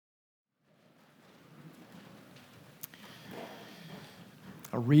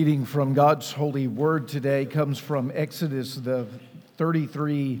A reading from God's holy word today comes from Exodus, the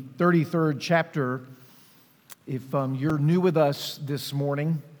 33rd chapter. If you're new with us this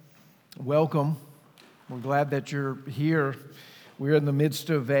morning, welcome. We're glad that you're here. We're in the midst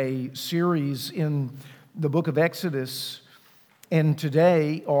of a series in the book of Exodus, and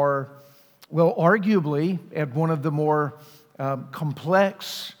today are, arguably at one of the more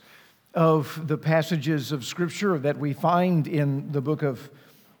complex of the passages of Scripture that we find in the book of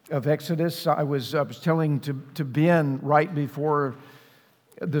Exodus. I was telling to Ben right before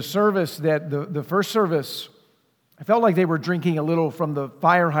the service that the first service, I felt like they were drinking a little from the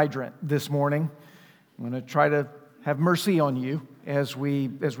fire hydrant this morning. I'm going to try to have mercy on you as we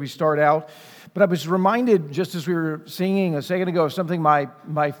start out. But I was reminded, just as we were singing a second ago, of something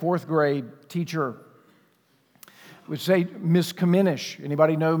my fourth grade teacher would say, Miss Kamenish.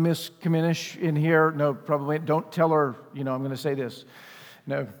 Anybody know Miss Kamenish in here? No, probably. Don't tell her, I'm going to say this.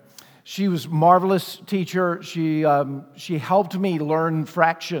 No. She was a marvelous teacher. She helped me learn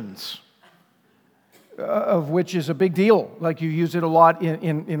fractions, of which is a big deal. Like, you use it a lot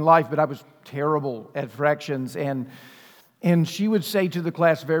in life, but I was terrible at fractions. And she would say to the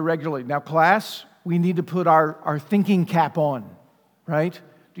class very regularly, now class, we need to put our thinking cap on, right?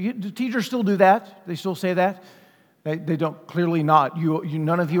 Do teachers still do that? They still say that? They don't, clearly not.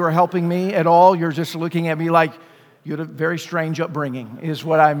 None of you are helping me at all. You're just looking at me like, you had a very strange upbringing, is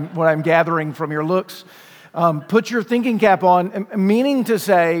what I'm gathering from your looks. Put your thinking cap on, meaning to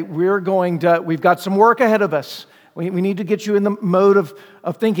say we've got some work ahead of us. We need to get you in the mode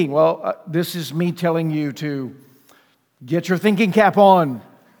of thinking. Well, this is me telling you to get your thinking cap on.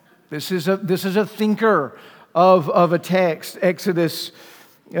 This is a thinker of a text, Exodus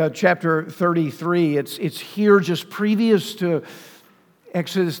chapter 33. It's here just previous to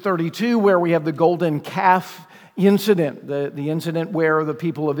Exodus 32, where we have the golden calf incident, the incident where the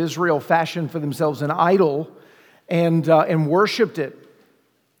people of Israel fashioned for themselves an idol and worshipped it.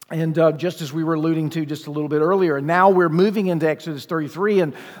 And just as we were alluding to just a little bit earlier, now we're moving into Exodus 33,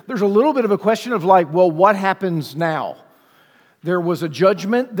 and there's a little bit of a question of what happens now? There was a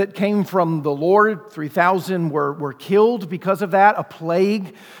judgment that came from the Lord. 3,000 were killed because of that. A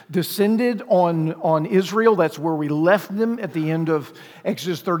plague descended on Israel. That's where we left them at the end of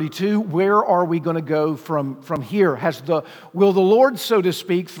Exodus 32. Where are we going to go from here? Will the Lord, so to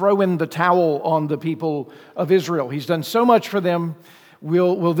speak, throw in the towel on the people of Israel? He's done so much for them.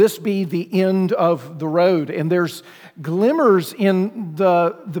 Will this be the end of the road? And there's glimmers in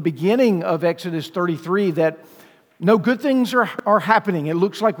the beginning of Exodus 33 that no, good things are happening. It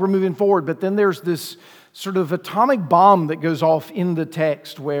looks like we're moving forward, but then there's this sort of atomic bomb that goes off in the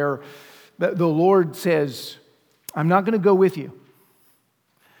text where the Lord says, I'm not going to go with you.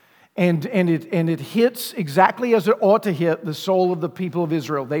 And it hits exactly as it ought to hit the soul of the people of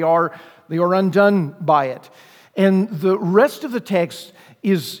Israel. They are undone by it. And the rest of the text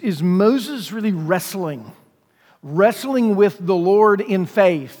is Moses really wrestling with the Lord in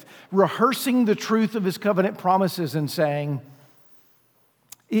faith, rehearsing the truth of his covenant promises and saying,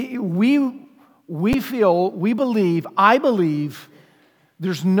 I believe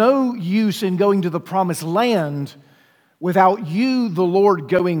there's no use in going to the promised land without you, the Lord,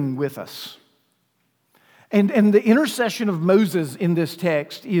 going with us. And the intercession of Moses in this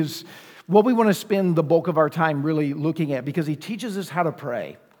text is what we want to spend the bulk of our time really looking at, because he teaches us how to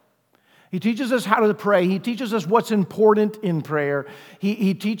pray. He teaches us how to pray. He teaches us what's important in prayer.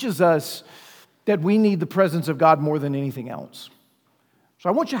 He teaches us that we need the presence of God more than anything else. So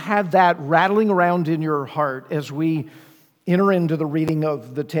I want you to have that rattling around in your heart as we enter into the reading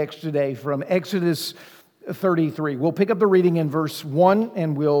of the text today from Exodus 33. We'll pick up the reading in verse 1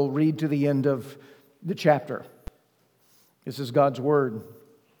 and we'll read to the end of the chapter. This is God's word.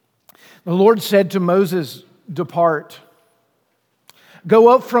 The Lord said to Moses, "Depart. Go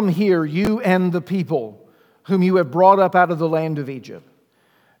up from here, you and the people whom you have brought up out of the land of Egypt,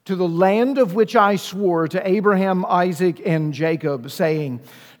 to the land of which I swore to Abraham, Isaac, and Jacob, saying,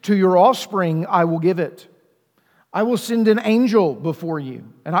 to your offspring I will give it. I will send an angel before you,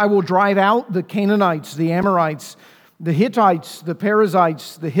 and I will drive out the Canaanites, the Amorites, the Hittites, the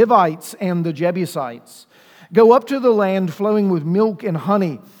Perizzites, the Hivites, and the Jebusites. Go up to the land flowing with milk and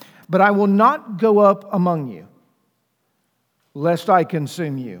honey, but I will not go up among you, lest I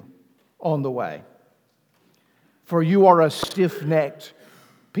consume you on the way. For you are a stiff-necked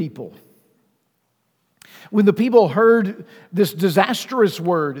people." When the people heard this disastrous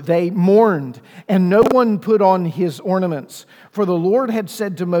word, they mourned, and no one put on his ornaments. For the Lord had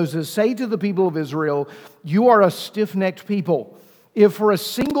said to Moses, "Say to the people of Israel, you are a stiff-necked people. If for a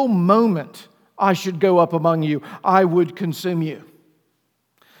single moment I should go up among you, I would consume you."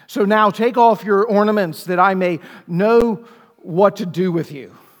 So now take off your ornaments that I may know what to do with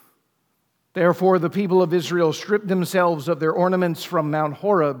you." Therefore the people of Israel stripped themselves of their ornaments from Mount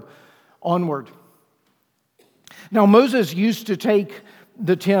Horeb onward. Now Moses used to take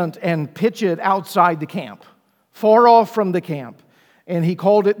the tent and pitch it outside the camp, far off from the camp, and he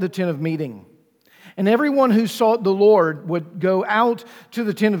called it the tent of meeting. And everyone who sought the Lord would go out to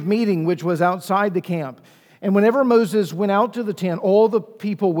the tent of meeting, which was outside the camp. And whenever Moses went out to the tent, all the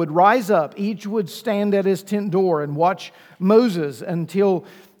people would rise up. Each would stand at his tent door and watch Moses until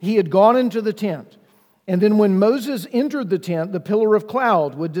he had gone into the tent. And then when Moses entered the tent, the pillar of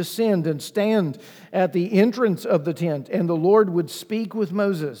cloud would descend and stand at the entrance of the tent, and the Lord would speak with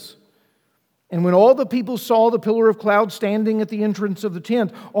Moses. And when all the people saw the pillar of cloud standing at the entrance of the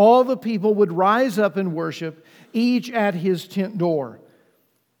tent, all the people would rise up and worship, each at his tent door.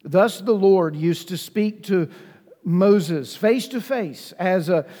 Thus the Lord used to speak to Moses face to face, as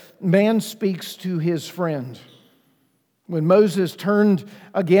a man speaks to his friend. When Moses turned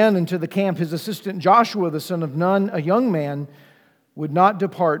again into the camp, his assistant Joshua, the son of Nun, a young man, would not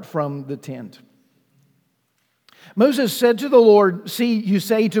depart from the tent. Moses said to the Lord, "See, you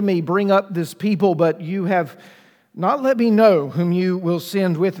say to me, 'Bring up this people,' but you have not let me know whom you will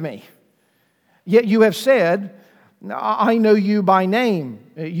send with me. Yet you have said, 'I know you by name.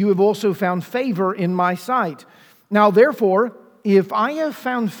 You have also found favor in my sight.' Now therefore, if I have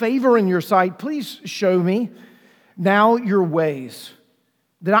found favor in your sight, please show me now your ways,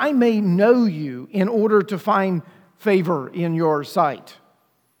 that I may know you in order to find favor in your sight.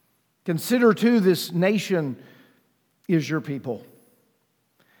 Consider too, this nation is your people."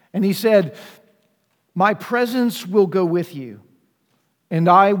 And he said, "My presence will go with you, and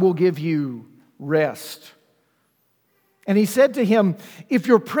I will give you rest." And he said to him, "If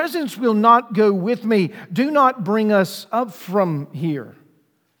your presence will not go with me, do not bring us up from here.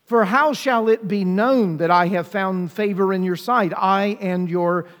 For how shall it be known that I have found favor in your sight, I and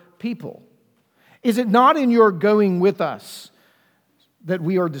your people? Is it not in your going with us that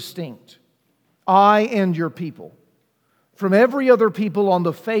we are distinct, I and your people, from every other people on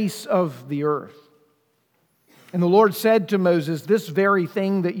the face of the earth?" And the Lord said to Moses, "This very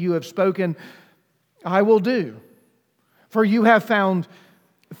thing that you have spoken, I will do. For you have found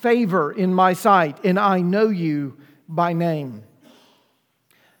favor in my sight, and I know you by name."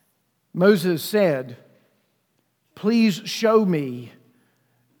 Moses said, "Please show me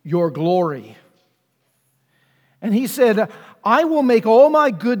your glory." And he said, "I will make all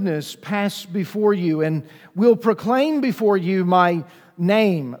my goodness pass before you, and will proclaim before you my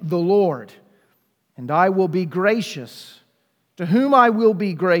name, the Lord. And I will be gracious to whom I will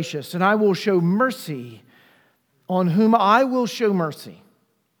be gracious, and I will show mercy on whom I will show mercy."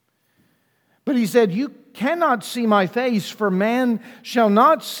 But he said, "You cannot see my face, for man shall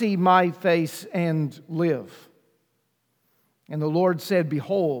not see my face and live." And the Lord said,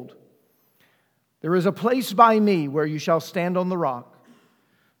 "Behold, there is a place by me where you shall stand on the rock.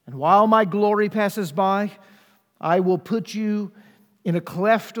 And while my glory passes by, I will put you in a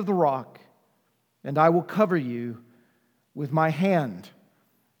cleft of the rock, and I will cover you with my hand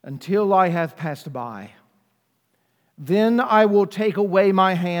until I have passed by. Then I will take away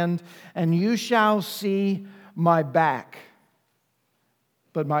my hand, and you shall see my back,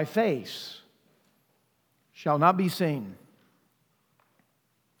 but my face shall not be seen."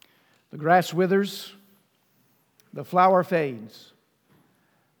 The grass withers, the flower fades,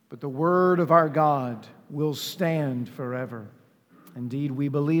 but the word of our God will stand forever. Indeed, we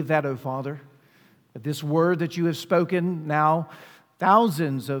believe that, O Father, that this word that you have spoken now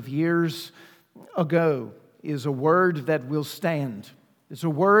thousands of years ago is a word that will stand. It's a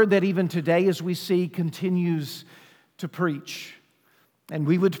word that even today, as we see, continues to preach. And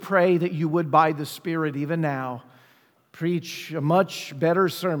we would pray that you would, by the Spirit, even now, preach a much better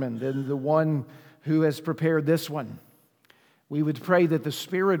sermon than the one who has prepared this one. We would pray that the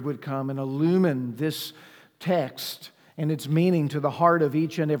Spirit would come and illumine this text and its meaning to the heart of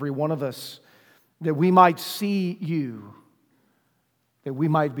each and every one of us, that we might see you, that we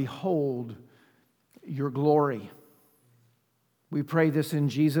might behold your glory. We pray this in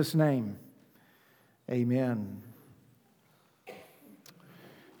Jesus' name. Amen.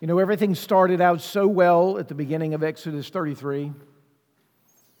 You know, everything started out so well at the beginning of Exodus 33.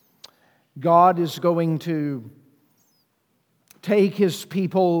 God is going to take His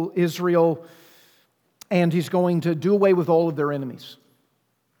people, Israel, and He's going to do away with all of their enemies.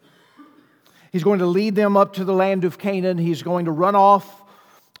 He's going to lead them up to the land of Canaan. He's going to run off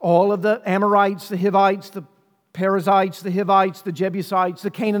all of the Amorites, the Hivites, the Perizzites, the Hivites, the Jebusites,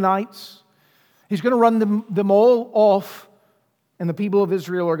 the Canaanites. He's going to run them all off, and the people of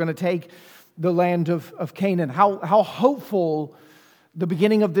Israel are going to take the land of Canaan. How hopeful the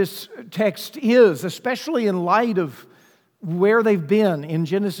beginning of this text is, especially in light of where they've been in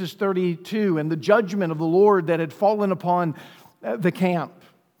Genesis 32 and the judgment of the Lord that had fallen upon the camp.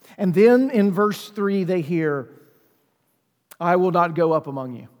 And then in verse 3 they hear, I will not go up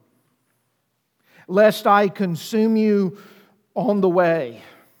among you, lest I consume you on the way,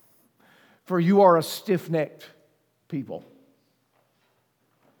 for you are a stiff-necked people.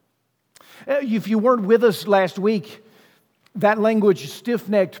 If you weren't with us last week, that language,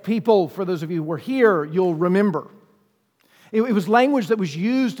 stiff-necked people, for those of you who were here, you'll remember. It was language that was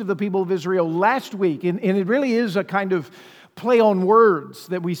used to the people of Israel last week, and it really is a kind of play on words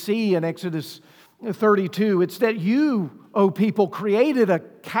that we see in Exodus 32. It's that you, O people, created a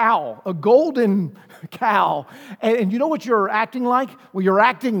cow, a golden cow. And you know what you're acting like? Well, you're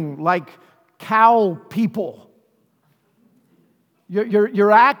acting like cow people.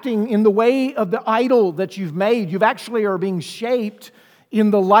 You're acting in the way of the idol that you've made. You actually are being shaped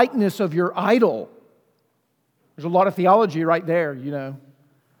in the likeness of your idol. There's a lot of theology right there, you know.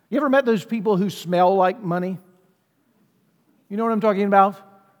 You ever met those people who smell like money? You know what I'm talking about?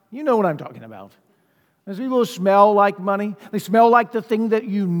 You know what I'm talking about. Those people who smell like money. They smell like the thing that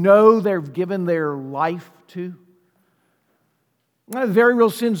you know they've given their life to. In a very real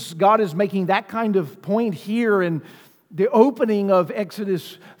sense, God is making that kind of point here in the opening of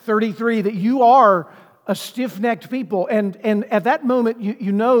Exodus 33, that you are a stiff-necked people. And at that moment,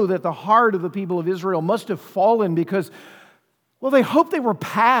 you know that the heart of the people of Israel must have fallen because, well, they hoped they were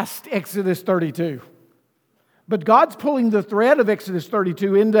past Exodus 32. But God's pulling the thread of Exodus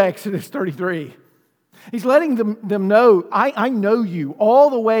 32 into Exodus 33. He's letting them know, I know you all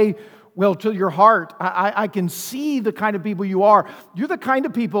the way, well, to your heart. I can see the kind of people you are. You're the kind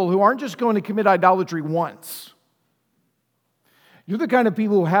of people who aren't just going to commit idolatry once. You're the kind of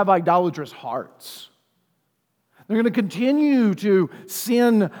people who have idolatrous hearts. They're going to continue to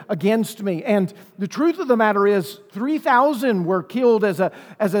sin against me. And the truth of the matter is, 3,000 were killed as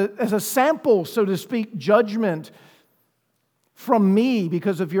a sample, so to speak, judgment from me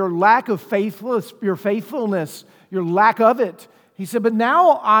because of your lack of faithfulness, your lack of it. He said, but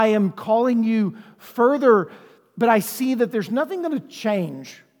now I am calling you further, but I see that there's nothing going to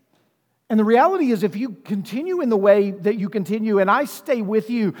change. And the reality is, if you continue in the way that you continue, and I stay with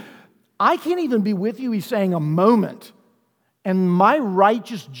you, I can't even be with you, he's saying, a moment, and my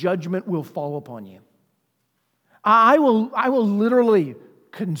righteous judgment will fall upon you. I will literally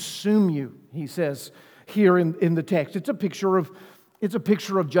consume you, he says here in the text. It's a picture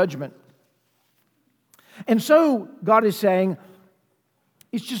of judgment. And so God is saying,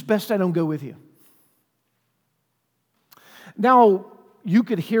 it's just best I don't go with you. Now, you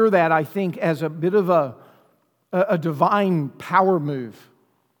could hear that, I think, as a bit of a divine power move,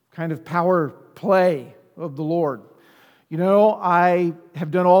 kind of power play of the Lord. You know, I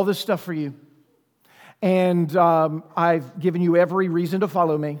have done all this stuff for you, and I've given you every reason to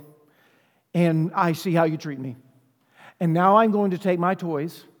follow me, and I see how you treat me. And now I'm going to take my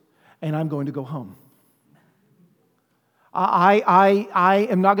toys, and I'm going to go home. I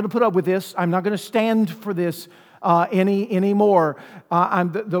am not going to put up with this. I'm not going to stand for this anymore.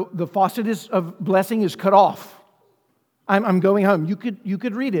 The faucet of blessing is cut off. I'm going home. You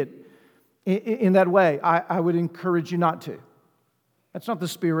could read it in that way. I would encourage you not to. That's not the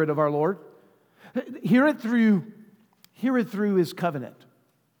spirit of our Lord. Hear it through His covenant.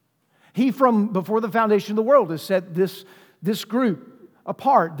 He, from before the foundation of the world, has set this group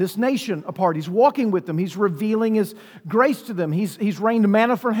apart, this nation apart. He's walking with them. He's revealing His grace to them. He's rained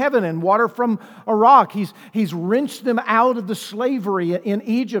manna from heaven and water from a rock. He's wrenched them out of the slavery in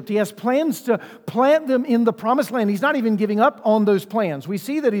Egypt. He has plans to plant them in the promised land. He's not even giving up on those plans. We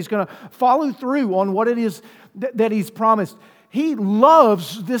see that He's going to follow through on what it is that He's promised. He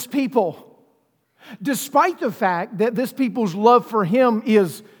loves this people, despite the fact that this people's love for Him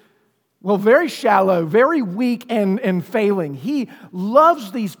is, well, very shallow, very weak and failing. He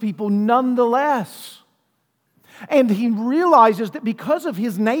loves these people nonetheless. And He realizes that because of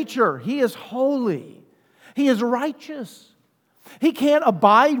His nature, He is holy. He is righteous. He can't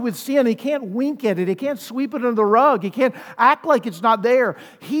abide with sin. He can't wink at it. He can't sweep it under the rug. He can't act like it's not there.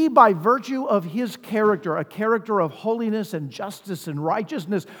 He, by virtue of His character, a character of holiness and justice and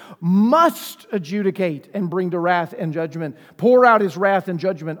righteousness, must adjudicate and bring to wrath and judgment, pour out His wrath and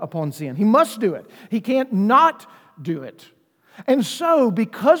judgment upon sin. He must do it. He can't not do it. And so,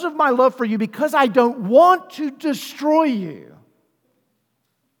 because of my love for you, because I don't want to destroy you,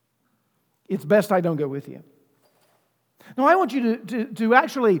 it's best I don't go with you. Now, I want you to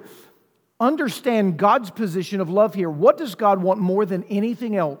actually understand God's position of love here. What does God want more than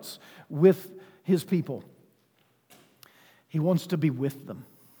anything else with His people? He wants to be with them.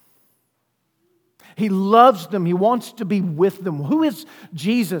 He loves them. He wants to be with them. Who is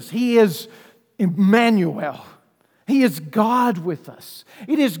Jesus? He is Emmanuel. He is God with us.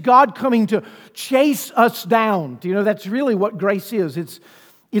 It is God coming to chase us down. Do you know that's really what grace is?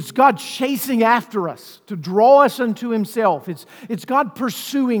 It's God chasing after us to draw us unto Himself. It's God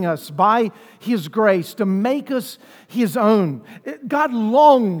pursuing us by His grace to make us His own. God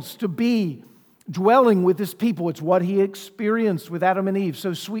longs to be dwelling with His people. It's what He experienced with Adam and Eve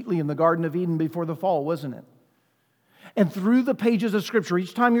so sweetly in the Garden of Eden before the fall, wasn't it? And through the pages of Scripture,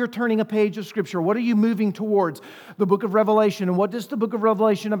 each time you're turning a page of Scripture, what are you moving towards? The book of Revelation. And what is the book of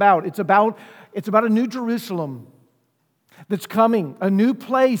Revelation about? It's about a new Jerusalem that's coming, a new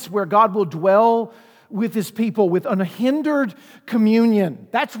place where God will dwell with His people with unhindered communion.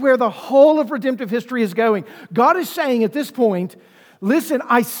 That's where the whole of redemptive history is going. God is saying at this point, listen,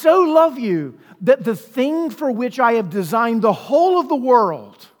 I so love you that the thing for which I have designed the whole of the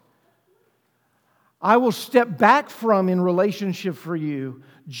world, I will step back from in relationship for you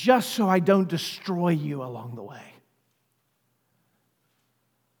just so I don't destroy you along the way.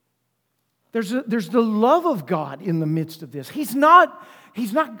 There's the love of God in the midst of this. He's not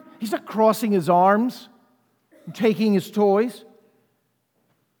crossing His arms and taking His toys.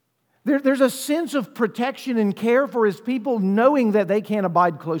 There's a sense of protection and care for His people, knowing that they can't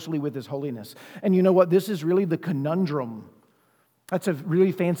abide closely with His holiness. And you know what? This is really the conundrum. That's a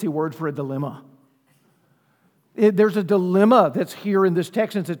really fancy word for a dilemma. There's a dilemma that's here in this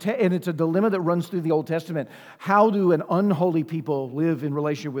text, and it's a dilemma that runs through the Old Testament. How do an unholy people live in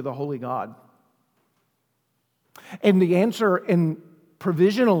relationship with a holy God? And the answer, and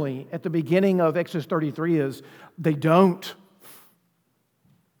provisionally at the beginning of Exodus 33, is they don't.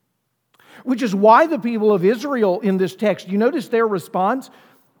 Which is why the people of Israel in this text, you notice their response?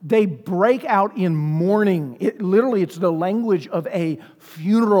 They break out in mourning. It's the language of a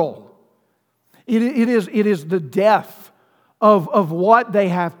funeral. It is the death of what they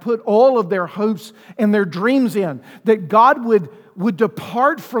have put all of their hopes and their dreams in. That God would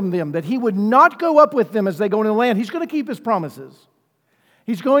depart from them, that He would not go up with them as they go into the land. He's going to keep His promises.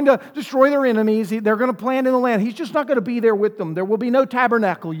 He's going to destroy their enemies. They're going to plant in the land. He's just not going to be there with them. There will be no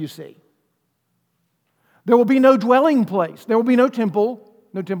tabernacle, you see. There will be no dwelling place. There will be no Temple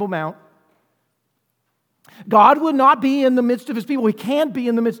Mount. God will not be in the midst of His people. He can't be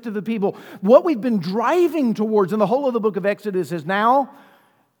in the midst of the people. What we've been driving towards in the whole of the book of Exodus is now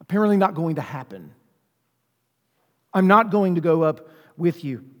apparently not going to happen. I'm not going to go up with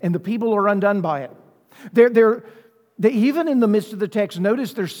you. And the people are undone by it. They even in the midst of the text,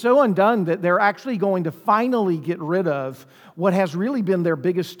 notice they're so undone that they're actually going to finally get rid of what has really been their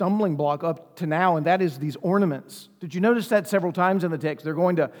biggest stumbling block up to now, and that is these ornaments. Did you notice that several times in the text?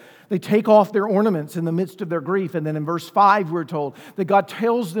 They take off their ornaments in the midst of their grief, and then in verse 5 we're told that God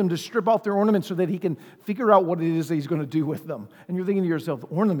tells them to strip off their ornaments so that He can figure out what it is that He's going to do with them. And you're thinking to yourself,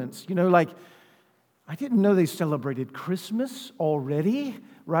 ornaments, I didn't know they celebrated Christmas already,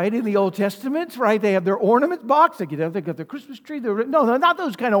 right, in the Old Testament, right? They have their ornament box. They got their Christmas tree. No, not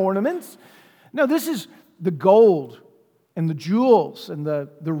those kind of ornaments. No, this is the gold and the jewels and the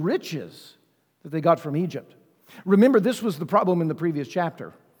riches that they got from Egypt. Remember, this was the problem in the previous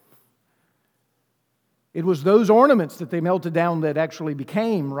chapter. It was those ornaments that they melted down that actually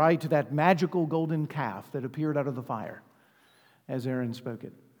became, right, that magical golden calf that appeared out of the fire, as Aaron spoke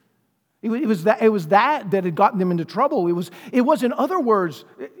it. It was that had gotten them into trouble. It was in other words,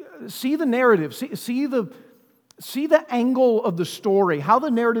 see the narrative, see the angle of the story, how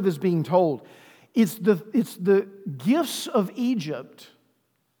the narrative is being told. It's the gifts of Egypt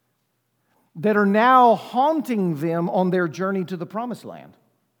that are now haunting them on their journey to the Promised Land.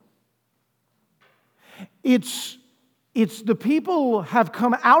 It's the people have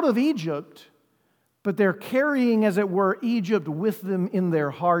come out of Egypt, but they're carrying, as it were, Egypt with them in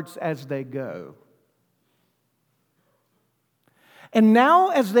their hearts as they go. And now,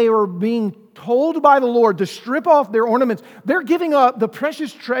 as they are being told by the Lord to strip off their ornaments, they're giving up the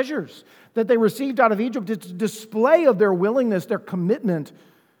precious treasures that they received out of Egypt. It's a display of their willingness, their commitment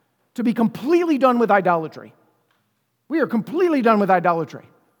to be completely done with idolatry. We are completely done with idolatry.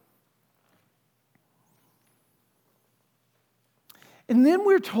 And then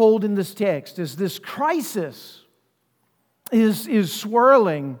we're told in this text, as this crisis is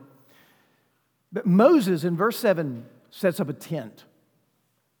swirling, that Moses, in verse 7, sets up a tent.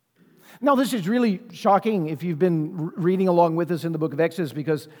 Now, this is really shocking if you've been reading along with us in the book of Exodus,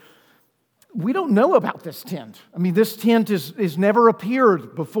 because we don't know about this tent. I mean, this tent is never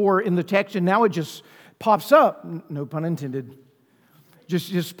appeared before in the text, and now it just pops up. No pun intended.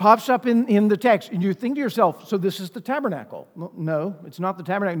 Just pops up in the text. And you think to yourself, so this is the tabernacle. No, it's not the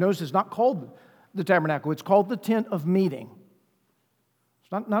tabernacle. Notice it's not called the tabernacle. It's called the tent of meeting.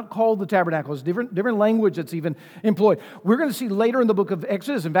 It's not called the tabernacle. It's different language that's even employed. We're going to see later in the book of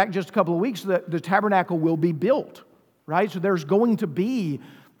Exodus, in fact, just a couple of weeks, that the tabernacle will be built, right? So there's going to be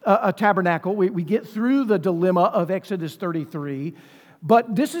a tabernacle. We get through the dilemma of Exodus 33,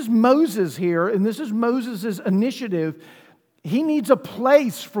 but this is Moses here, and this is Moses' initiative. He needs a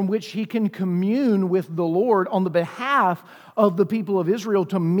place from which he can commune with the Lord on the behalf of the people of Israel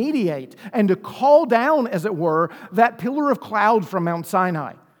to mediate and to call down, as it were, that pillar of cloud from Mount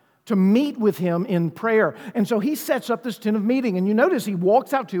Sinai to meet with him in prayer. And so he sets up this tent of meeting, and you notice he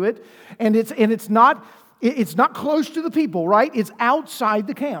walks out to it, and it's not close to the people, right? It's outside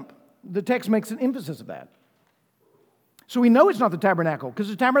the camp. The text makes an emphasis of that. So we know it's not the tabernacle, because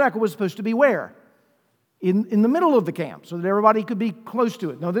the tabernacle was supposed to be where? In the middle of the camp, so that everybody could be close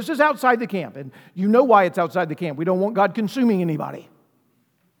to it. No, this is outside the camp, and you know why it's outside the camp. We don't want God consuming anybody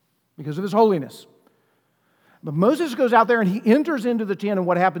because of His holiness. But Moses goes out there, and he enters into the tent, and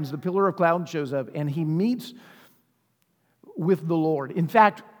what happens? The pillar of cloud shows up, and he meets with the Lord. In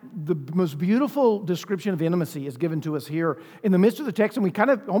fact, the most beautiful description of intimacy is given to us here in the midst of the text, and we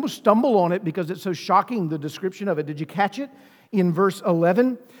kind of almost stumble on it because it's so shocking, the description of it. Did you catch it? In verse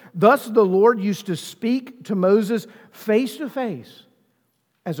 11, thus the Lord used to speak to Moses face to face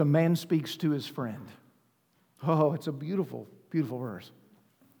as a man speaks to his friend. Oh, it's a beautiful, beautiful verse.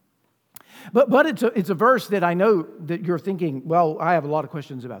 But it's a verse that I know that you're thinking, well, I have a lot of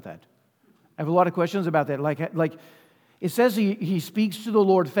questions about that. I have a lot of questions about that. Like it says he speaks to the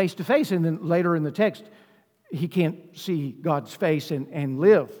Lord face to face, and then later in the text, he can't see God's face and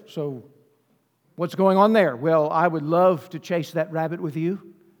live. So what's going on there? Well, I would love to chase that rabbit with you.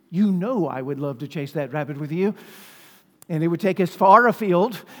 You know I would love to chase that rabbit with you. And it would take us far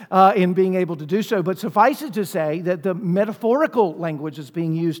afield in being able to do so. But suffice it to say that the metaphorical language that's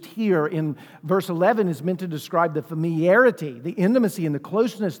being used here in verse 11 is meant to describe the familiarity, the intimacy, and the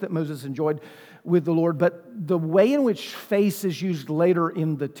closeness that Moses enjoyed with the Lord. But the way in which face is used later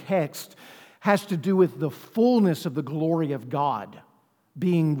in the text has to do with the fullness of the glory of God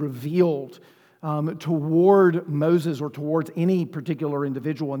being revealed toward Moses or towards any particular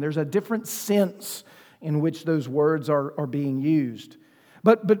individual. And there's a different sense in which those words are being used.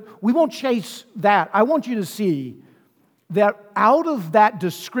 But we won't chase that. I want you to see that out of that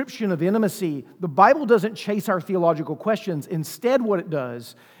description of intimacy, the Bible doesn't chase our theological questions. Instead, what it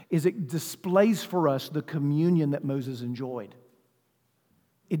does is it displays for us the communion that Moses enjoyed.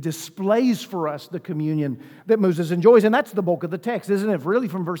 It displays for us the communion that Moses enjoys. And that's the bulk of the text, isn't it? Really,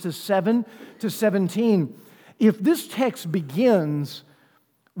 from verses 7 to 17. If this text begins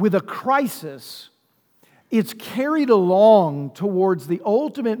with a crisis, it's carried along towards the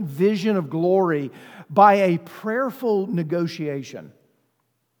ultimate vision of glory by a prayerful negotiation.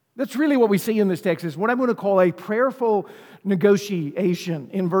 That's really what we see in this text, is what I'm going to call a prayerful negotiation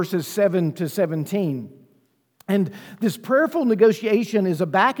in verses 7 to 17. And this prayerful negotiation is a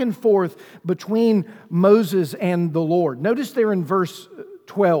back and forth between Moses and the Lord. Notice there in verse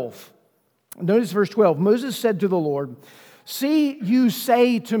 12. Notice verse 12. Moses said to the Lord, "See, you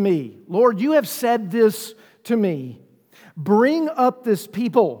say to me, Lord, you have said this to me. Bring up this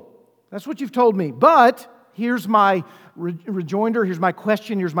people." That's what you've told me. But here's my rejoinder, here's my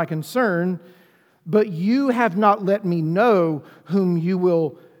question, here's my concern. But you have not let me know whom you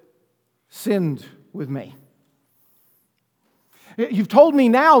will send with me. You've told me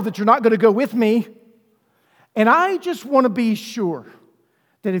now that you're not going to go with me. And I just want to be sure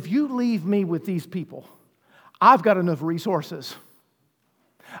that if you leave me with these people, I've got enough resources.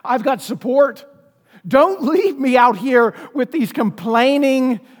 I've got support. Don't leave me out here with these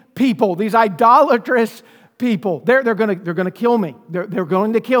complaining people, these idolatrous people. They're going to kill me. They're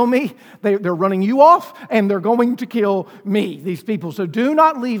going to kill me. They're running you off, and they're going to kill me, these people. So do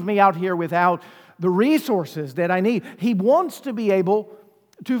not leave me out here without the resources that I need. He wants to be able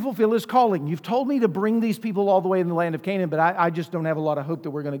to fulfill his calling. You've told me to bring these people all the way in the land of Canaan, but I just don't have a lot of hope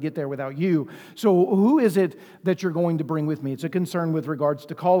that we're going to get there without you. So who is it that you're going to bring with me? It's a concern with regards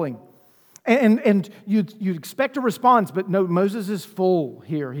to calling. And you'd expect a response, but no, Moses is full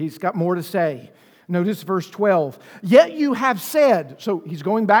here. He's got more to say. Notice verse 12. Yet you have said, so he's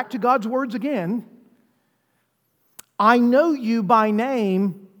going back to God's words again, I know you by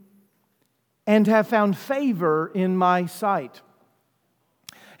name and have found favor in my sight.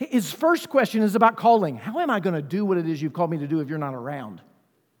 His first question is about calling. How am I going to do what it is you've called me to do if you're not around?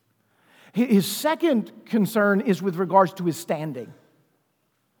 His second concern is with regards to his standing.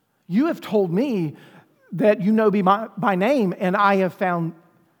 You have told me that you know me by name, and I have found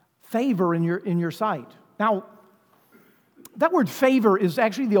favor in your sight. Now, that word favor is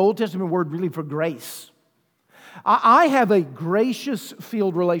actually the Old Testament word really for grace. I have a gracious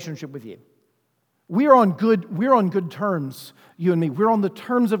field relationship with you. We're on good terms, you and me. We're on the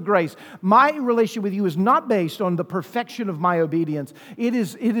terms of grace. My relationship with you is not based on the perfection of my obedience. It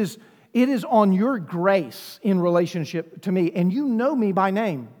is on your grace in relationship to me. And you know me by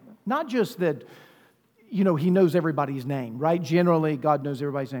name. Not just that, He knows everybody's name, right? Generally, God knows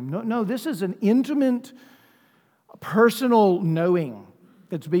everybody's name. No, this is an intimate, personal knowing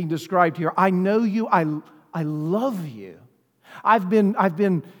that's being described here. I know you. I love you. I've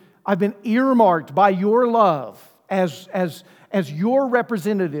been earmarked by your love as your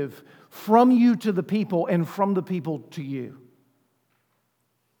representative from you to the people and from the people to you.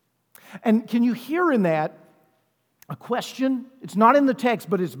 And can you hear in that a question? It's not in the text,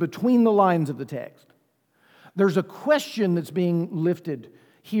 but it's between the lines of the text. There's a question that's being lifted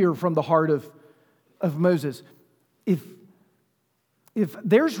here from the heart of Moses. If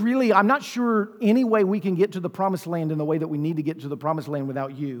there's really, I'm not sure any way we can get to the promised land in the way that we need to get to the promised land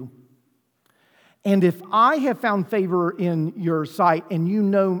without you. And if I have found favor in your sight and you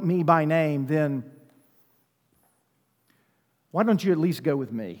know me by name, then why don't you at least go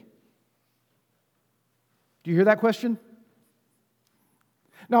with me? Do you hear that question?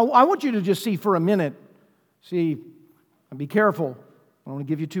 Now, I want you to just see for a minute, and be careful, I don't want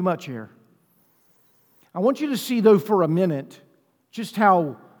to give you too much here. I want you to see, though, for a minute, just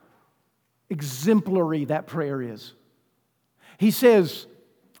how exemplary that prayer is. He says,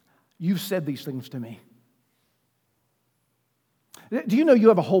 you've said these things to me. Do you know you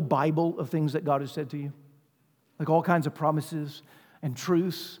have a whole Bible of things that God has said to you? Like all kinds of promises and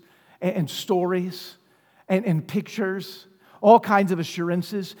truths and stories and pictures, all kinds of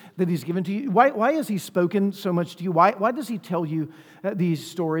assurances that He's given to you. Why has He spoken so much to you? Why does He tell you these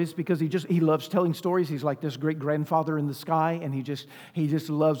stories? Because He loves telling stories. He's like this great grandfather in the sky, and He just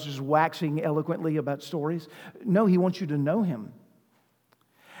loves just waxing eloquently about stories. No, He wants you to know Him.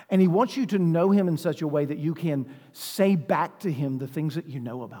 And He wants you to know Him in such a way that you can say back to Him the things that you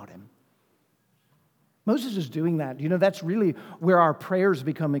know about Him. Moses is doing that. That's really where our prayers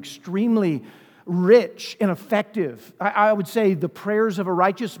become extremely rich and effective. I would say the prayers of a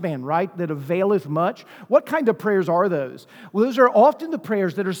righteous man, right? That availeth much. What kind of prayers are those? Well, those are often the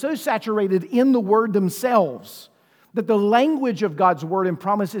prayers that are so saturated in the Word themselves that the language of God's Word and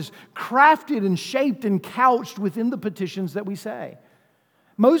promise is crafted and shaped and couched within the petitions that we say.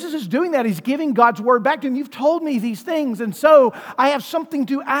 Moses is doing that. He's giving God's Word back to him. You've told me these things, and so I have something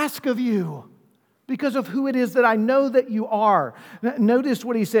to ask of you because of who it is that I know that you are. Notice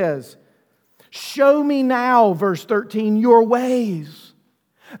what he says. Show me now, verse 13, your ways,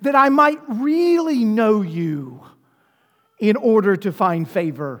 that I might really know you in order to find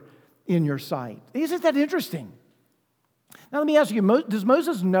favor in your sight. Isn't that interesting? Now let me ask you, does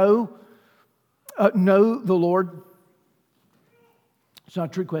Moses know the Lord? It's not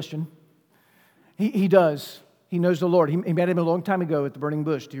a true question. He does. He knows the Lord. He met Him a long time ago at the burning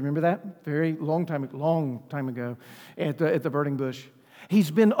bush. Do you remember that? Very long time ago at the burning bush.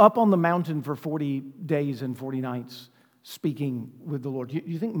 He's been up on the mountain for 40 days and 40 nights speaking with the Lord.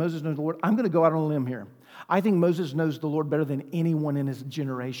 You think Moses knows the Lord? I'm going to go out on a limb here. I think Moses knows the Lord better than anyone in his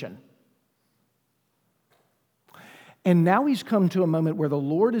generation. And now he's come to a moment where the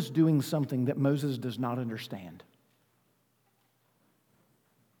Lord is doing something that Moses does not understand.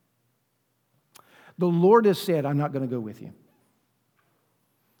 The Lord has said, I'm not going to go with you.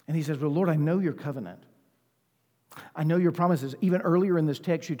 And he says, well, Lord, I know your covenant. I know your promises. Even earlier in this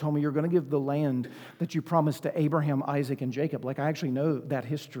text, you told me you're going to give the land that you promised to Abraham, Isaac, and Jacob. Like, I actually know that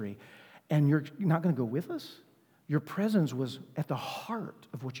history. And you're not going to go with us? Your presence was at the heart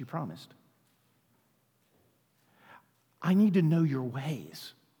of what you promised. I need to know your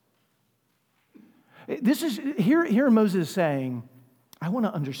ways. This is, here Moses is saying, I want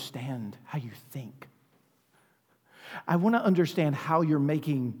to understand how you think. I want to understand how you're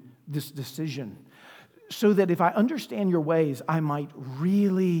making this decision, so that if I understand your ways, I might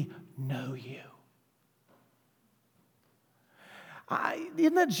really know you.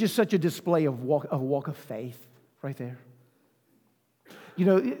 Isn't that just such a display of a walk of faith right there?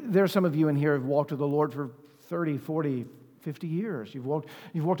 There are some of you in here who have walked with the Lord for 30, 40, 50 years. You've walked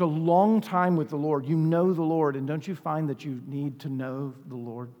a long time with the Lord. You know the Lord, and don't you find that you need to know the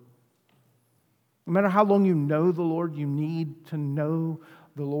Lord? No matter how long you know the Lord, you need to know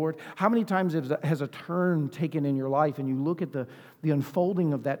the Lord? How many times has a turn taken in your life and you look at the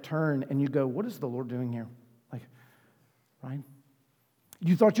unfolding of that turn and you go, what is the Lord doing here? Like, right?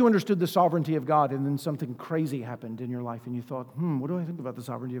 You thought you understood the sovereignty of God, and then something crazy happened in your life and you thought, what do I think about the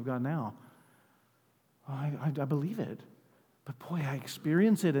sovereignty of God now? I believe it. But boy, I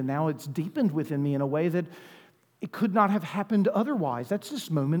experience it, and now it's deepened within me in a way that it could not have happened otherwise. That's this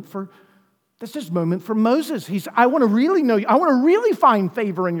moment for Moses. I want to really know you. I want to really find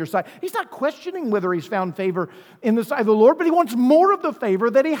favor in your sight. He's not questioning whether he's found favor in the sight of the Lord, but he wants more of the favor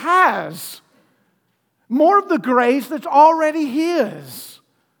that he has. More of the grace that's already his.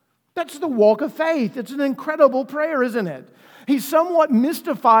 That's the walk of faith. It's an incredible prayer, isn't it? He's somewhat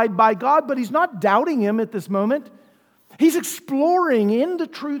mystified by God, but he's not doubting him at this moment. He's exploring in the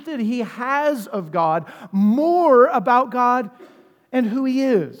truth that he has of God, more about God and who he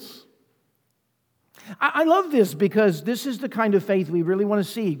is. I love this because this is the kind of faith we really want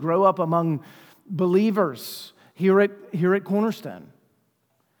to see grow up among believers here at Cornerstone.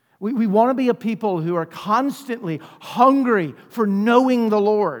 We want to be a people who are constantly hungry for knowing the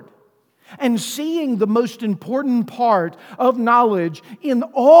Lord and seeing the most important part of knowledge in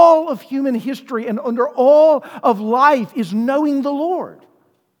all of human history and under all of life is knowing the Lord.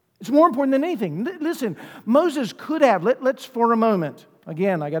 It's more important than anything. Listen, Moses could have, let's for a moment,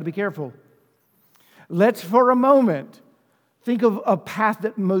 again, I got to be careful. Let's for a moment think of a path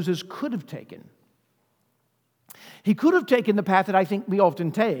that Moses could have taken. He could have taken the path that I think we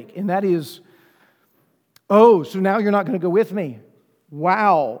often take, and that is, so now you're not going to go with me.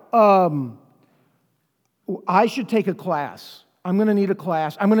 Wow. I should take a class. I'm going to need a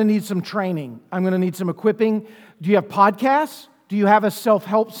class. I'm going to need some training. I'm going to need some equipping. Do you have podcasts? Do you have a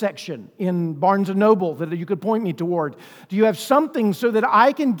self-help section in Barnes & Noble that you could point me toward? Do you have something so that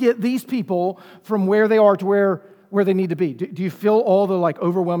I can get these people from where they are to where they need to be? Do you feel all the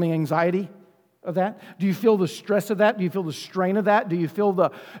overwhelming anxiety of that? Do you feel the stress of that? Do you feel the strain of that? Do you feel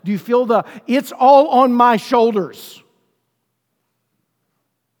the it's all on my shoulders?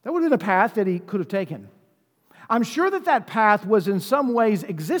 That would have been a path that he could have taken. I'm sure that path was in some ways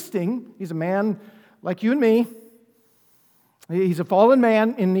existing. He's a man like you and me. He's a fallen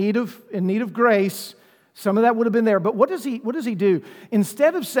man in need of grace. Some of that would have been there. But what does he do?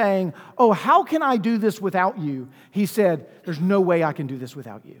 Instead of saying, how can I do this without you? He said, there's no way I can do this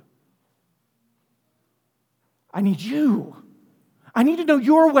without you. I need you. I need to know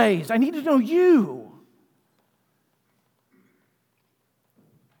your ways. I need to know you.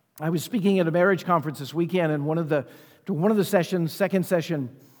 I was speaking at a marriage conference this weekend, and one of the sessions, second session,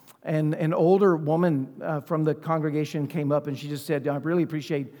 and an older woman from the congregation came up, and she just said, I really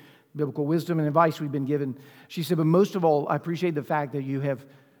appreciate biblical wisdom and advice we've been given. She said, but most of all, I appreciate the fact that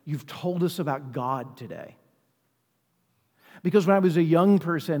you've told us about God today. Because when I was a young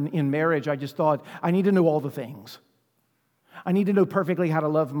person in marriage, I just thought, I need to know all the things. I need to know perfectly how to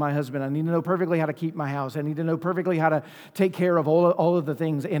love my husband. I need to know perfectly how to keep my house. I need to know perfectly how to take care of all of the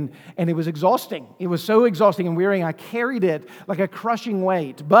things. And it was exhausting. It was so exhausting and wearying. I carried it like a crushing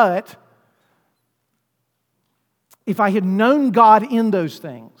weight. But if I had known God in those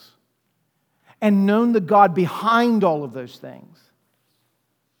things and known the God behind all of those things,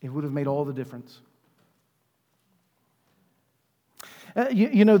 it would have made all the difference.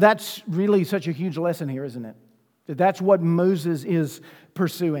 That's really such a huge lesson here, isn't it? That's what Moses is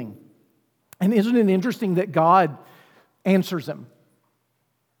pursuing. And isn't it interesting that God answers him?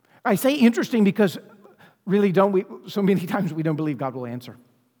 I say interesting because really so many times we don't believe God will answer.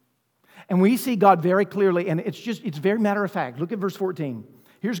 And we see God very clearly, and it's very matter of fact. Look at verse 14.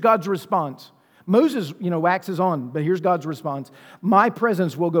 Here's God's response. Moses, waxes on, but here's God's response. My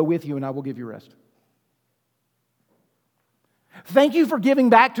presence will go with you, and I will give you rest. Thank you for giving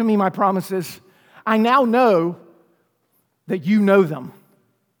back to me my promises. I now know that you know them.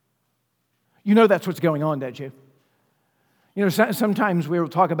 You know that's what's going on, don't you? Sometimes we'll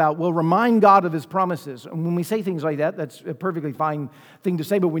talk about, we'll remind God of His promises. And when we say things like that, that's a perfectly fine thing to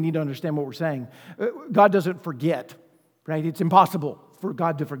say, but we need to understand what we're saying. God doesn't forget, right? It's impossible for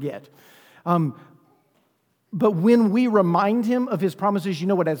God to forget. But when we remind Him of His promises, you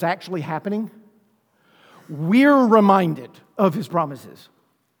know what is actually happening? We're reminded of His promises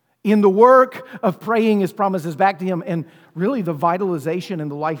in the work of praying His promises back to Him. And really the vitalization in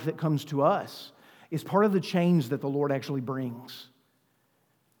the life that comes to us is part of the change that the Lord actually brings.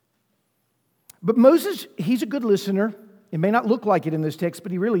 But Moses, he's a good listener. It may not look like it in this text,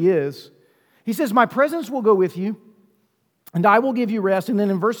 but he really is. He says, my presence will go with you, and I will give you rest. And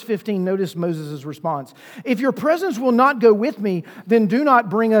then in verse 15, notice Moses' response. If your presence will not go with me, then do not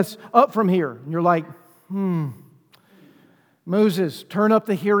bring us up from here. And you're like, Moses, turn up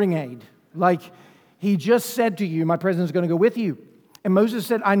the hearing aid. Like he just said to you, my presence is going to go with you. And Moses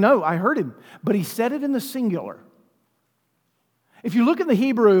said, I know, I heard him. But he said it in the singular. If you look in the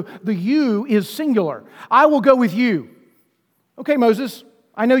Hebrew, the you is singular. I will go with you. Okay, Moses,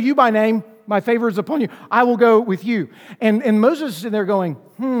 I know you by name. My favor is upon you. I will go with you. And Moses is in there going,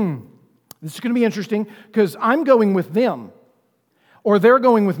 this is going to be interesting because I'm going with them. Or they're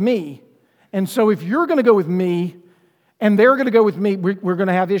going with me. And so if you're going to go with me and they're going to go with me, we're going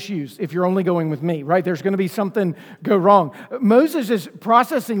to have issues if you're only going with me, right? There's going to be something go wrong. Moses is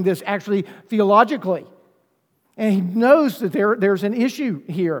processing this actually theologically. And he knows that there's an issue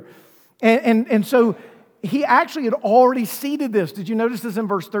here. And so he actually had already seeded this. Did you notice this in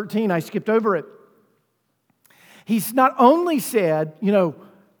verse 13? I skipped over it. He's not only said,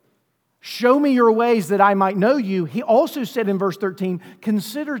 show me your ways that I might know you. He also said in verse 13,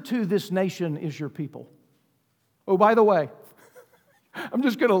 consider too this nation is your people. Oh, by the way, I'm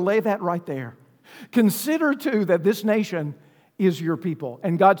just going to lay that right there. Consider too that this nation is your people.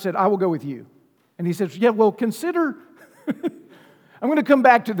 And God said, I will go with you. And he says, yeah, well, consider, I'm going to come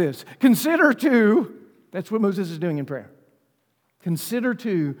back to this. Consider too, that's what Moses is doing in prayer. Consider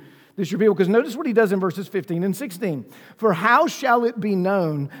too this your people. Because notice what he does in verses 15 and 16. For how shall it be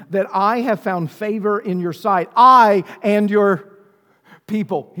known that I have found favor in your sight, I and your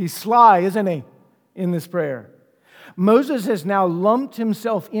people? He's sly, isn't he, in this prayer? Moses has now lumped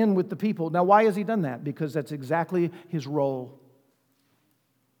himself in with the people. Now, why has he done that? Because that's exactly his role.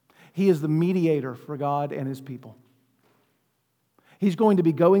 He is the mediator for God and His people. He's going to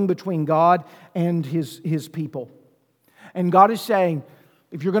be going between God and His people. And God is saying,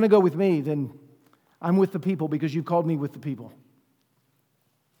 if you're going to go with me, then I'm with the people because you've called me with the people.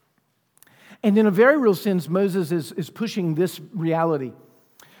 And in a very real sense, Moses is pushing this reality.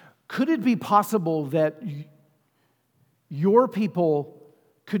 Could it be possible that your people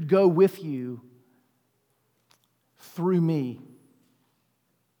could go with you through me?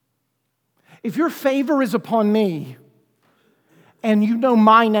 If your favor is upon me, and you know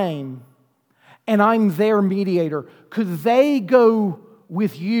my name, and I'm their mediator, could they go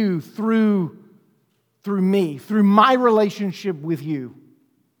with you through me, through my relationship with you?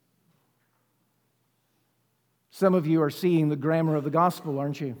 Some of you are seeing the grammar of the gospel,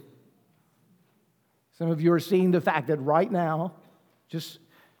 aren't you? Some of you are seeing the fact that right now, just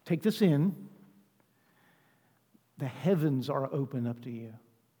take this in, the heavens are open up to you.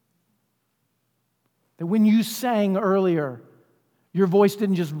 That when you sang earlier, your voice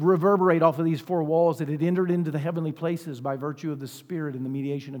didn't just reverberate off of these four walls, that it entered into the heavenly places by virtue of the Spirit and the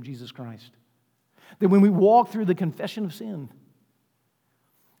mediation of Jesus Christ. That when we walk through the confession of sin,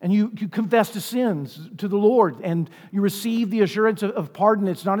 and you confess to sins to the Lord, and you receive the assurance of pardon,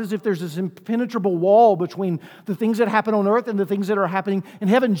 it's not as if there's this impenetrable wall between the things that happen on earth and the things that are happening in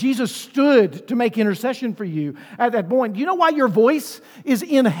heaven. Jesus stood to make intercession for you at that point. Do you know why your voice is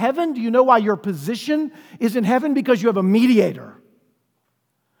in heaven? Do you know why your position is in heaven? Because you have a mediator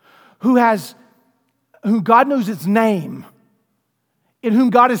who God knows His name, in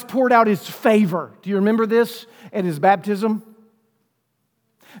whom God has poured out His favor. Do you remember this at His baptism?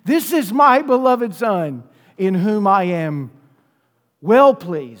 This is my beloved Son, in whom I am well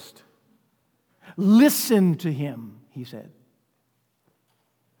pleased. Listen to Him, He said.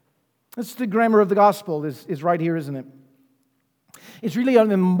 That's the grammar of the gospel is right here, isn't it? It's really a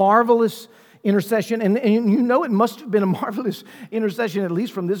marvelous intercession, and you know it must have been a marvelous intercession, at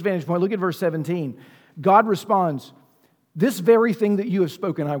least from this vantage point. Look at verse 17. God responds, this very thing that you have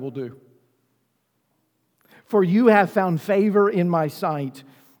spoken I will do. For you have found favor in my sight,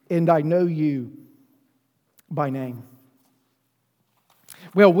 and I know you by name.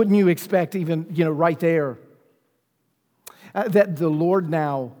 Well, wouldn't you expect even, right there, that the Lord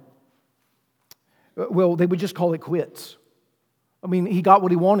now, they would just call it quits. I mean, He got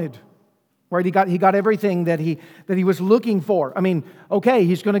what He wanted, right? He got everything that he was looking for. I mean, okay,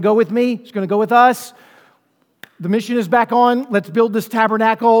 He's going to go with me. He's going to go with us. The mission is back on. Let's build this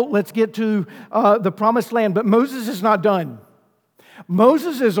tabernacle. Let's get to the promised land. But Moses is not done.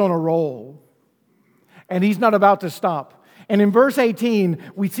 Moses is on a roll, and he's not about to stop. And in verse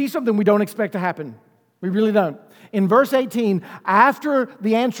 18, we see something we don't expect to happen. We really don't. In verse 18, after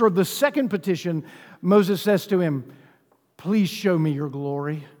the answer of the second petition, Moses says to him, please show me your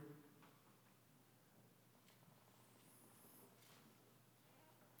glory.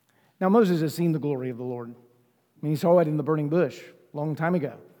 Now, Moses has seen the glory of the Lord. I mean, he saw it in the burning bush a long time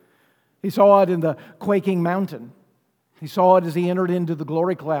ago. He saw it in the quaking mountain. He saw it as he entered into the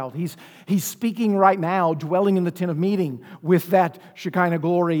glory cloud. He's speaking right now, dwelling in the tent of meeting with that Shekinah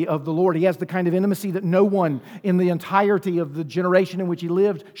glory of the Lord. He has the kind of intimacy that no one in the entirety of the generation in which he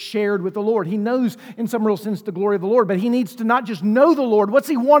lived shared with the Lord. He knows, in some real sense, the glory of the Lord, but he needs to not just know the Lord. What's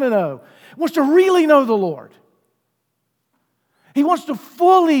he want to know? He wants to really know the Lord. He wants to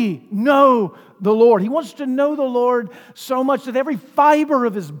fully know the Lord. He wants to know the Lord so much that every fiber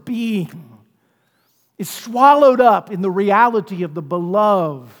of his being is swallowed up in the reality of the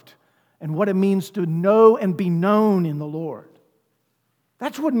beloved and what it means to know and be known in the Lord.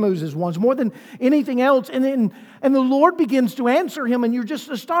 That's what Moses wants more than anything else. And the Lord begins to answer him, and you're just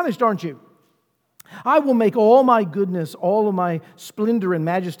astonished, aren't you? I will make all my goodness, all of my splendor and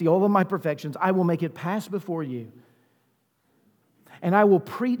majesty, all of my perfections, I will make it pass before you. And I will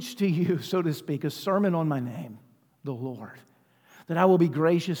preach to you, so to speak, a sermon on my name, the Lord. That I will be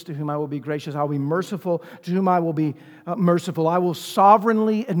gracious to whom I will be gracious. I will be merciful to whom I will be merciful. I will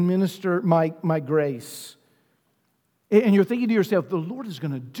sovereignly administer my grace. And you're thinking to yourself, the Lord is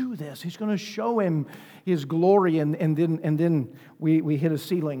going to do this. He's going to show him His glory. And then we hit a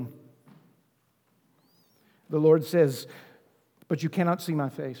ceiling. The Lord says, but you cannot see my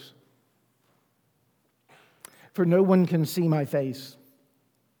face. For no one can see my face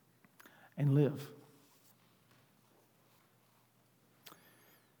and live.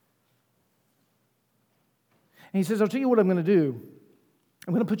 And he says, I'll tell you what I'm going to do.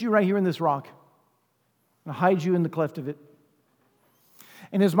 I'm going to put you right here in this rock. I'm going to hide you in the cleft of it.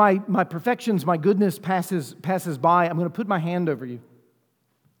 And as my perfections, my goodness passes by, I'm going to put my hand over you.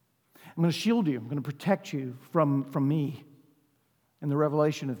 I'm going to shield you. I'm going to protect you from me and the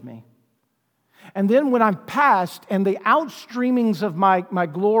revelation of me. And then when I'm past and the outstreamings of my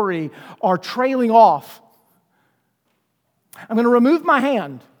glory are trailing off, I'm going to remove my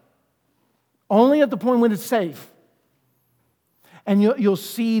hand only at the point when it's safe. And you'll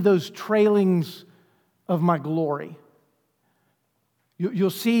see those trailings of my glory. You'll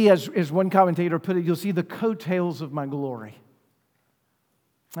see, as one commentator put it, you'll see the coattails of my glory.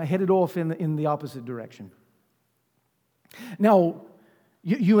 I headed off in the opposite direction. Now,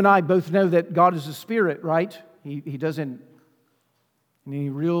 you and I both know that God is a spirit, right? He doesn't, in any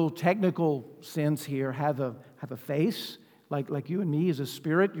real technical sense here, have a face. Like you and me is a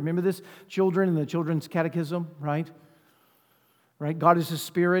spirit. You remember this, children, in the children's catechism, right? Right? God is a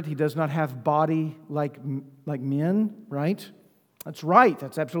spirit. He does not have body like men, right? That's right.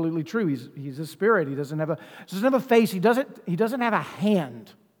 That's absolutely true. He's a spirit. He doesn't have a face. He doesn't have a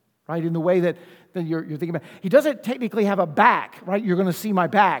hand, right? In the way that you're thinking about. He doesn't technically have a back, right? You're going to see my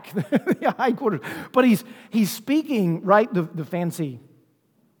back, the hindquarters. But he's speaking, right? The fancy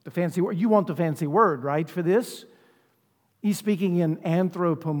word. You want the fancy word, right? For this. He's speaking in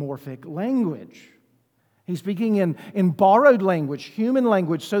anthropomorphic language. He's speaking in borrowed language, human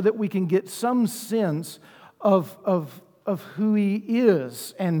language, so that we can get some sense of who He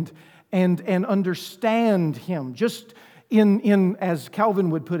is and understand Him. Just in as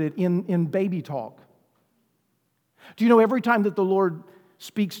Calvin would put it, in baby talk. Do you know every time that the Lord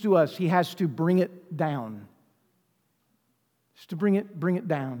speaks to us, He has to bring it down. Just to bring it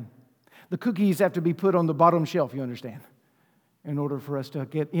down. The cookies have to be put on the bottom shelf, you understand, in order for us to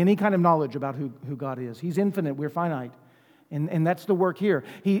get any kind of knowledge about who God is. He's infinite, we're finite. And that's the work here.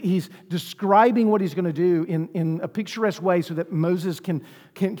 He's describing what He's going to do in a picturesque way so that Moses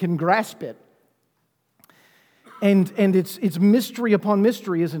can grasp it. And it's mystery upon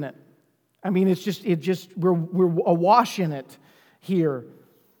mystery, isn't it? I mean, we're awash in it here.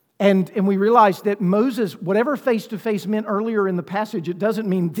 And we realize that Moses, whatever face-to-face meant earlier in the passage, it doesn't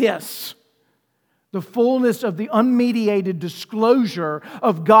mean this. The fullness of the unmediated disclosure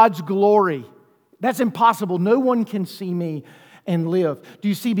of God's glory. That's impossible. No one can see me and live. Do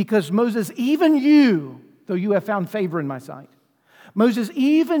you see? Because Moses, even you, though you have found favor in my sight. Moses,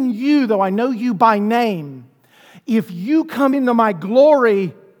 even you, though I know you by name, if you come into my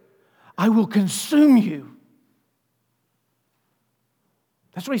glory, I will consume you.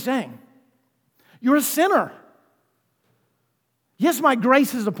 That's what he's saying. You're a sinner. Yes, my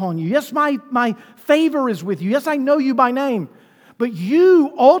grace is upon you. Yes, my favor is with you. Yes, I know you by name. But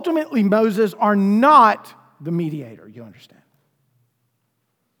you, ultimately, Moses, are not the mediator, you understand.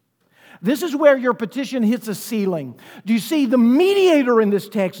 This is where your petition hits a ceiling. Do you see, the mediator in this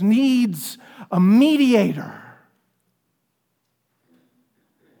text needs a mediator.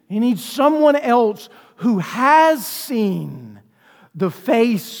 He needs someone else who has seen the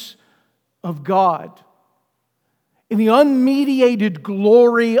face of God in the unmediated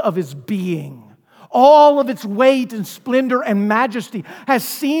glory of His being. All of its weight and splendor and majesty, has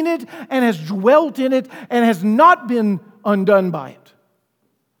seen it and has dwelt in it and has not been undone by it.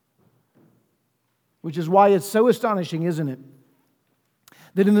 Which is why it's so astonishing, isn't it?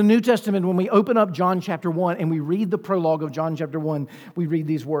 That in the New Testament, when we open up John chapter 1 and we read the prologue of John chapter 1, we read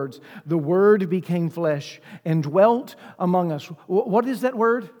these words. The Word became flesh and dwelt among us. What is that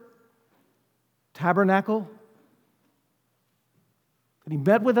word? Tabernacle. That He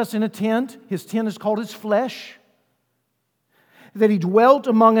met with us in a tent. His tent is called His flesh. That He dwelt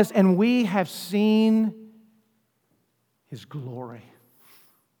among us and we have seen His glory.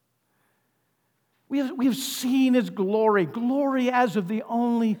 We have seen His glory, glory as of the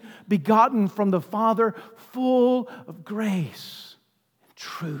only begotten from the Father, full of grace and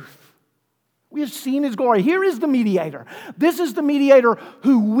truth. We have seen His glory. Here is the mediator. This is the mediator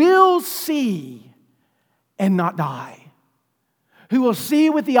who will see and not die, who will see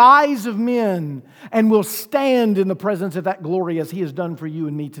with the eyes of men and will stand in the presence of that glory as He has done for you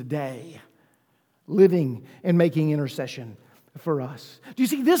and me today, living and making intercession for us. Do you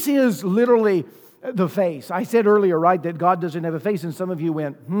see, this is literally the face. I said earlier, right, that God doesn't have a face, and some of you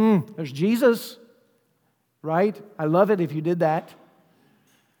went, there's Jesus, right? I love it if you did that.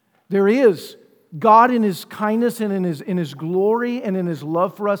 There is. God in His kindness and in His glory and in His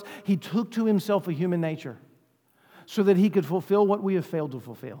love for us, He took to Himself a human nature so that He could fulfill what we have failed to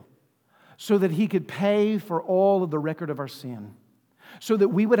fulfill, so that He could pay for all of the record of our sin, so that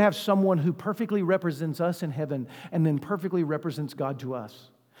we would have someone who perfectly represents us in heaven and then perfectly represents God to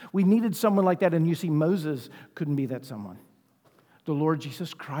us. We needed someone like that, and you see, Moses couldn't be that someone. The Lord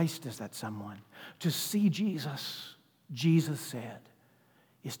Jesus Christ is that someone. To see Jesus, Jesus said,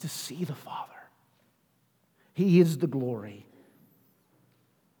 is to see the Father. He is the glory.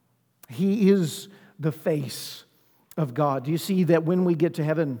 He is the face of God. Do you see that when we get to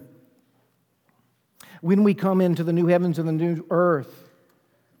heaven, when we come into the new heavens and the new earth,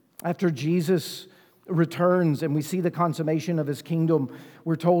 after Jesus returns and we see the consummation of His kingdom,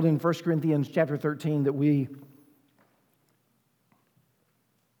 we're told in 1 Corinthians chapter 13 that we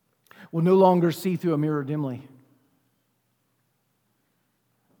will no longer see through a mirror dimly,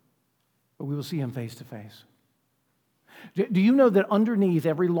 but we will see Him face to face. Do you know that underneath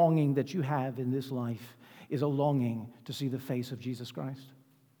every longing that you have in this life is a longing to see the face of Jesus Christ?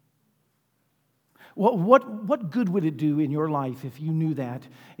 What good would it do in your life if you knew that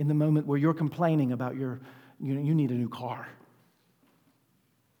in the moment where you're complaining about you need a new car,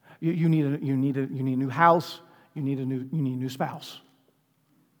 you need a new house, you need a new spouse,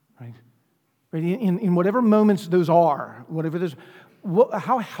 right? In whatever moments those are, whatever those,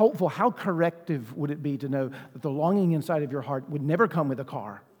 how helpful, how corrective would it be to know that the longing inside of your heart would never come with a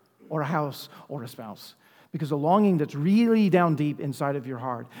car or a house or a spouse? Because the longing that's really down deep inside of your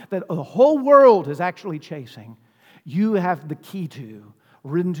heart, that the whole world is actually chasing, you have the key to,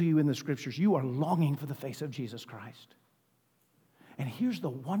 written to you in the Scriptures. You are longing for the face of Jesus Christ. And here's the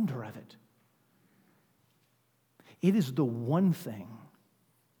wonder of it. It is the one thing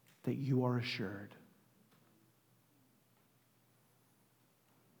that you are assured.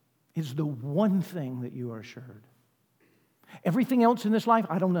 It's the one thing that you are assured. Everything else in this life,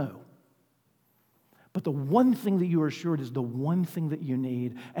 I don't know. But the one thing that you are assured is the one thing that you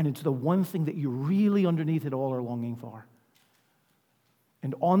need, and it's the one thing that you really underneath it all are longing for.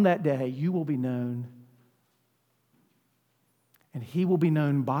 And on that day, you will be known, and He will be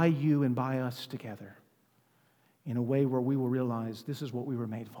known by you and by us together in a way where we will realize this is what we were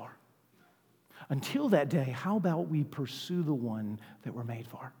made for. Until that day, how about we pursue the one that we're made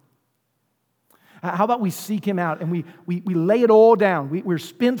for? How about we seek Him out and we lay it all down. We're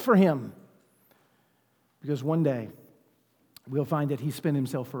spent for Him. Because one day, we'll find that He spent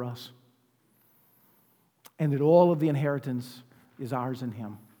Himself for us. And that all of the inheritance is ours in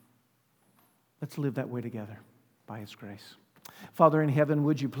Him. Let's live that way together by His grace. Father in heaven,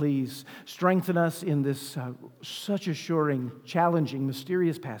 would you please strengthen us in this such assuring, challenging,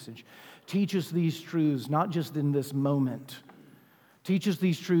 mysterious passage. Teach us these truths, not just in this moment. Teach us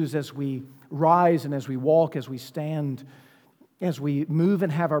these truths as we rise and as we walk, as we stand, as we move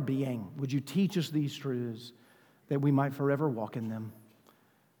and have our being. Would you teach us these truths that we might forever walk in them?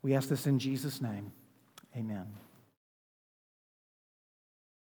 We ask this in Jesus' name. Amen.